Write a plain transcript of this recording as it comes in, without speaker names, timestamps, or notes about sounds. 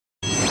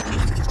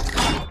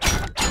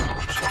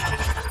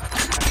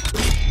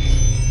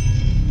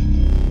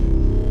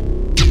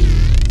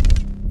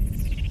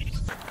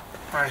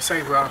Alright,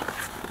 say, bro.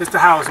 This the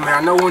house, man.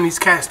 I know when these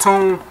cats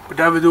tune, but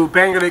the other dude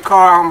banging their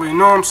car, I don't really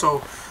know him,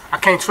 so I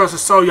can't trust a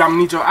soul. Y'all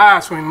need your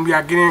eyes for him. We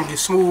gotta get in and get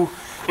smooth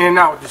in and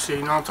out with this shit.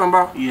 You know what I'm talking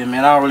about? Yeah,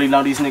 man. I don't really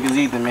know these niggas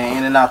either, man.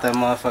 In and out that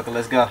motherfucker.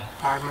 Let's go.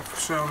 Alright, man, for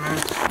sure, man.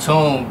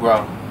 Tune,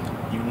 bro.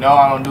 You know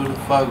I don't do the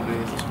fuck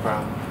business,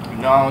 bro. You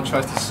know I don't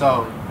trust the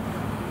soul.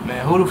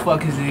 Man, who the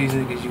fuck is these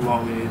niggas you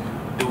want me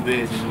to do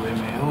business with,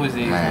 man? Who is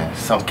these Man, niggas?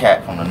 some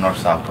cat from the north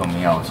side put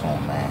me on to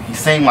him, man. He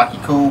seemed like he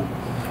cool.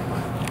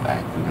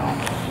 Like, we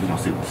gon'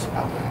 see what's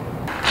about, man.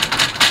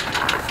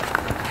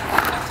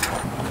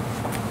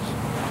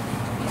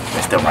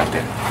 That's them right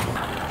there.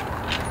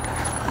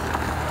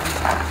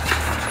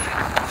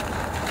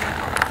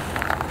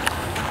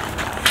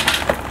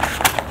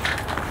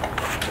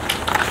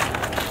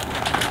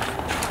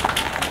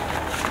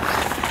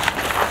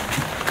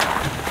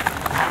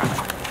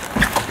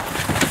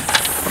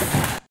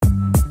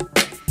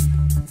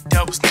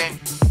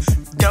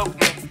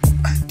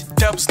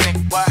 DOPEst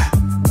nigga, why?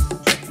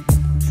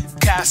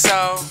 Pakaso,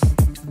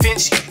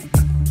 DOPEnchi,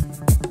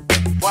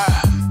 why?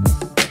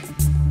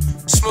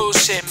 Smooth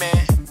shit,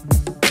 man.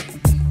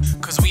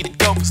 Cause we the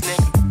dopest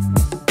nigga.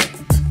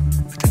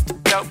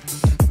 Dope.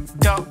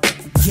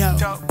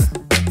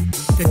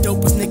 The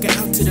dopest nigga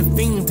out to the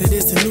fiend, that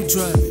is a new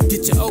drug.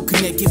 Get your old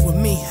connect, get with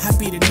me, I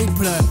be the new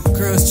plug.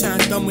 Girls trying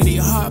to throw me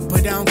their heart, but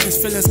I don't cause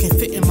feelings can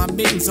fit in my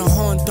mittens. A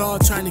horn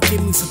dog trying to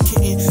give me some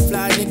kitten.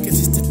 Fly niggas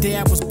since the day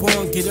I was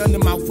born. Get under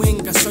my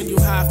wing, I show you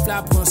how I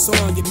fly on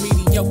song. You're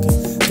mediocre.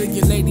 Feel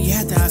your lady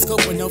had to high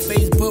scope with no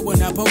Facebook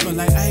when I poke her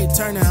like I hate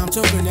Turner. I'm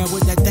choking her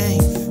with that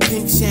thing.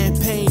 Pink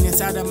champagne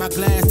inside of my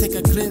glass. Take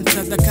a glimpse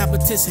of the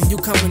competition. You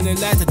coming in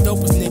last, the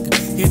dopest nigga.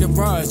 Hear the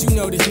bars, you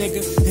know this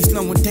nigga. They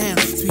slowing down,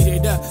 speed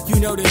it up. You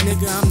know this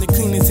nigga, I'm the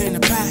cleanest in the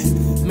pot.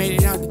 Made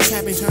it out the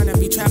trap, ain't trying to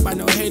be trapped by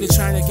no haters,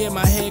 trying to get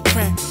my head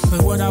cracked.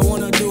 Cause what I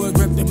wanna do is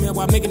rip the mill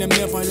while making a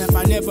meal. But if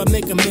I never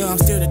make a meal, I'm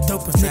still the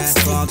dopest nigga.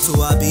 Transform to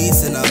a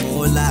beast and I'm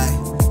all lie.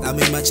 I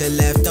mean much of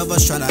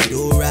leftovers tryna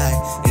do right.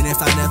 And if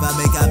I never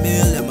make a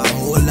meal in my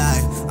whole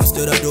life, I'm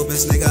still the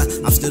dopest nigga,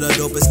 I'm still the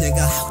dopest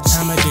nigga.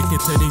 I'm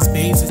addicted to these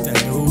beats, it's the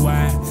new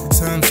why.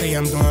 Some say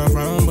I'm doing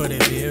wrong, but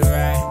it feel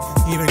right.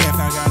 Even if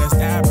I gotta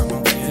stop, I'm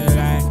gon' feel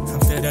like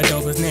I'm still the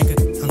dopest nigga,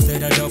 I'm still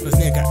the dopest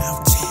nigga.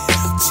 Ouch.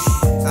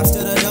 I'm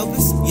still the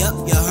dopest, yup,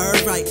 you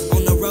heard right.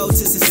 On the road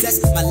to success,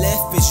 my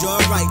left is your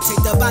right.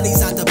 Take the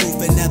bodies out the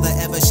booth and never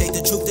ever shake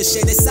the truth. The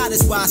shade inside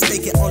is why I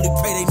stake it, only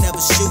pray they never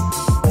shoot.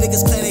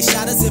 Niggas playing they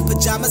shadows in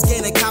pajamas,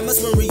 gaining commas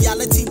when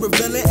reality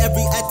revealing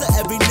every actor,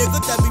 every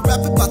nigga that be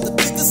rapping about the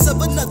biggest of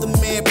another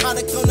man.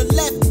 Product on the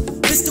left,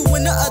 pistol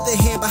in the other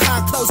hand,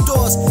 behind closed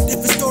doors.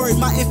 Different story,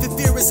 my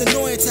interference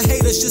annoying to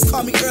haters. Just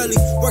call me early,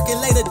 working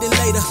later than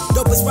later.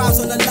 Dopest rhymes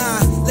on the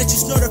line, let you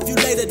snort a few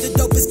later. The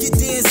dopest get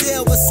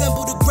Denzel,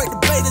 assemble the great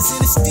debaters,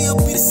 and it still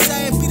be the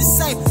same, be the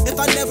same. If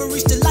I never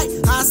reach the light,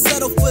 I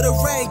settle for the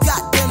rain.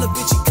 Goddamn, the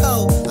bitch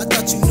cold. I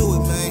thought you knew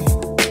it, man.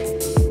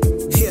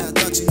 Yeah, I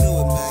thought you knew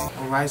it, man.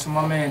 Alright, so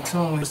my man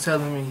Tune was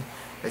telling me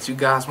that you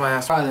guys my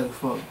ass product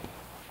for. You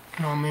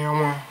know what I mean?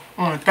 I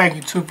want to thank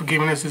you, too, for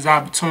giving us this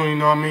opportunity, you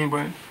know what I mean?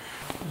 But,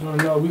 you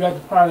know, we got the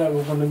product,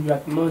 we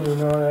got the money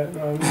and all that, you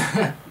know what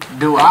I mean?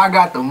 Dude, I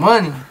got the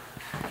money.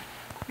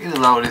 Get a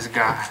load of this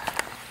guy.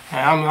 Hey,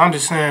 I'm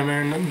just saying,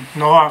 man,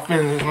 no hard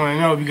feelings when I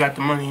know you got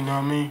the money, you know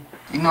what I mean?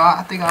 You know,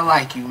 I think I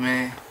like you,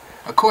 man.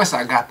 Of course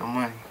I got the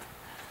money.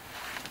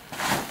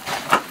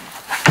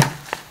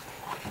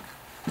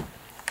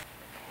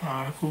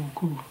 Alright,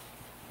 cool.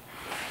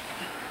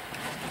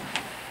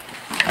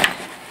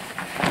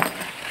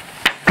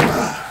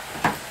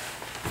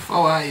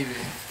 Before I even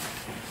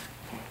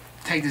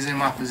take this in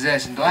my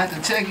possession, do I have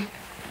to check it?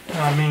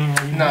 I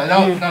mean, No,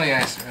 don't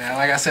answer, man.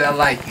 Like I said, I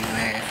like you,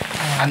 man.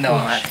 I know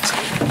I have to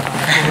check it.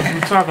 What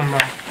you talking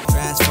about?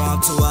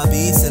 Transform to a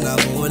beast and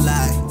I'm all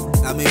lie.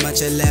 I mean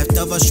much of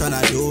leftovers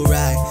tryna do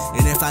right.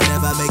 And if I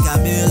never make a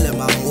meal in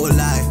my whole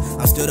life,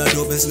 I'm still the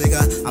dopest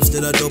nigga, I'm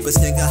still the dopest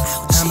nigga.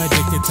 I'm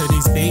addicted to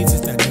these beats,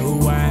 it's the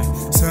new why.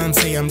 Some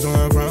say I'm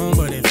doing wrong,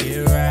 but it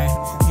feel right.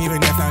 Even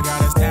if I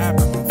gotta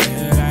stop, I'm gon'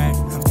 feel like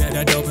I'm still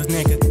the dopest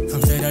nigga,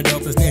 I'm still the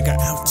dopest nigga.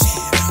 Ouch.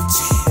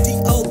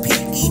 DOPE,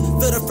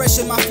 feel the fresh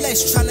in my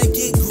flesh, tryna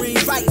get green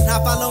right.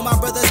 Now follow my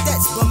brother's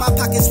steps, but my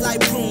pockets like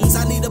prunes.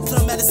 I need a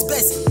plum at its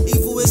best.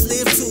 Evil is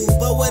lived too,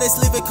 but what is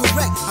living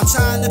correct? I'm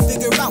trying to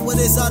figure out what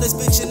is all this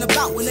bitching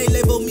about. When they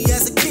label me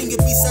as a king, it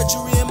be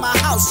surgery in my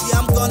house.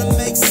 Yeah, I'm gonna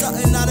make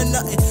something out of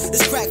nothing.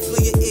 This crack for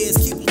your ears,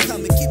 keep them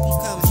coming, keep them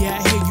coming. Yeah,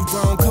 I hear you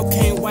wrong,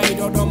 cocaine white,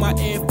 although my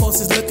Air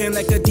Force is looking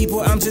like a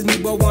depot. I'm just me,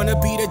 but wanna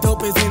be the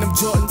dopest in them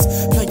Jordans.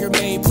 Player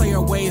made,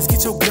 player ways,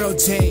 get your girl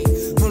Jay.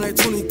 On that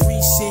 23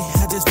 shit,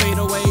 I just fade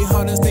away.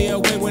 Hard to stay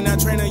away when I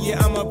train her. Yeah,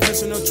 I'm a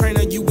personal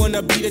trainer. You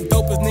wanna be the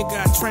dopest nigga,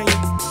 I train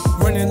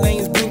you. Running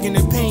lanes, bringing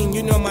the pain.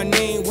 You know my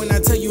name. When I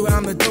tell you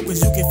I'm the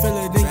dopest, you can feel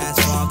it in your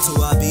Transform to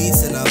a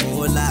beast and I'm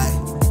all lie.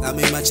 I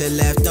mean much of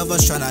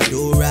leftovers tryna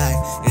do right.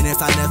 And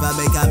if I never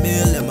make a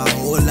meal in my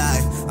whole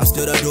life, I'm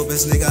still the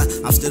dopest nigga,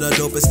 I'm still the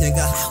dopest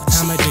nigga.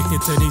 I'm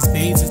addicted to these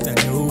beats, it's the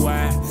new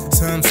why.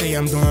 Some say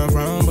I'm doing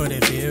wrong, but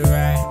it feel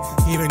right.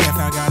 Even if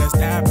I gotta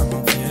stop, I'm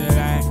gon' feel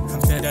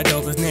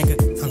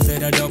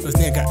dopest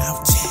nigga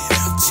out, yeah.